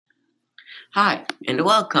Hi, and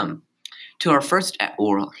welcome to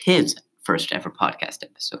his first ever podcast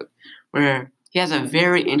episode, where he has a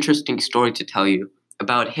very interesting story to tell you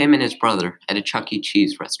about him and his brother at a Chuck E.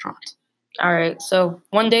 Cheese restaurant. All right, so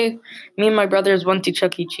one day, me and my brothers went to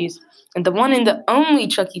Chuck E. Cheese, and the one and the only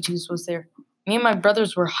Chuck E. Cheese was there. Me and my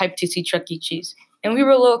brothers were hyped to see Chuck E. Cheese, and we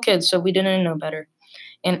were little kids, so we didn't know better.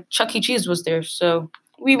 And Chuck E. Cheese was there, so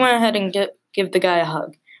we went ahead and give the guy a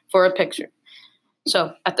hug for a picture.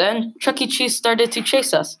 So at the end, Chuck E. Cheese started to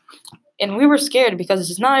chase us, and we were scared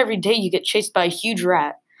because it's not every day you get chased by a huge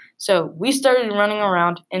rat. So we started running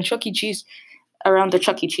around, and around the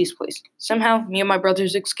Chuck E. Cheese place. Somehow, me and my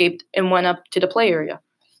brothers escaped and went up to the play area.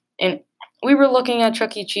 And we were looking at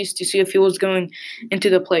Chuck E. Cheese to see if he was going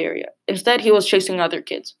into the play area. Instead, he was chasing other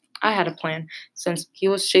kids. I had a plan. Since he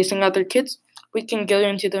was chasing other kids, we can go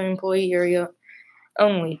into the employee area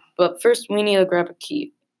only. But first, we need to grab a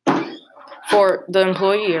key for the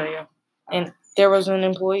employee area. And there was an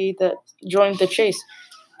employee that joined the chase.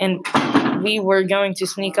 And we were going to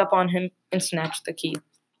sneak up on him and snatch the key.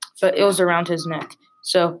 But it was around his neck,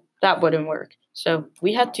 so that wouldn't work. So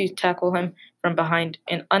we had to tackle him from behind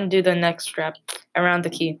and undo the neck strap around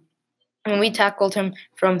the key. And we tackled him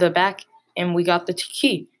from the back, and we got the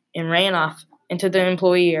key and ran off into the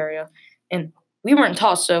employee area. And we weren't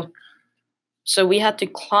tall, so we had to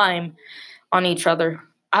climb on each other.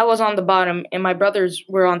 I was on the bottom, and my brothers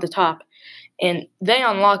were on the top, and they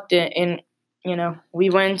unlocked it. And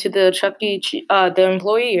we went into the the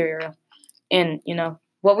employee area, and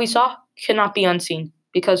what we saw could not be unseen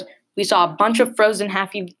because we saw a bunch of frozen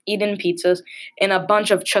half-eaten pizzas and a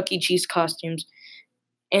bunch of Chuck E. Cheese costumes.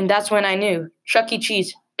 And that's when I knew Chuck E.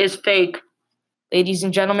 Cheese is fake. Ladies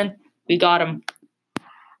and gentlemen, we got him.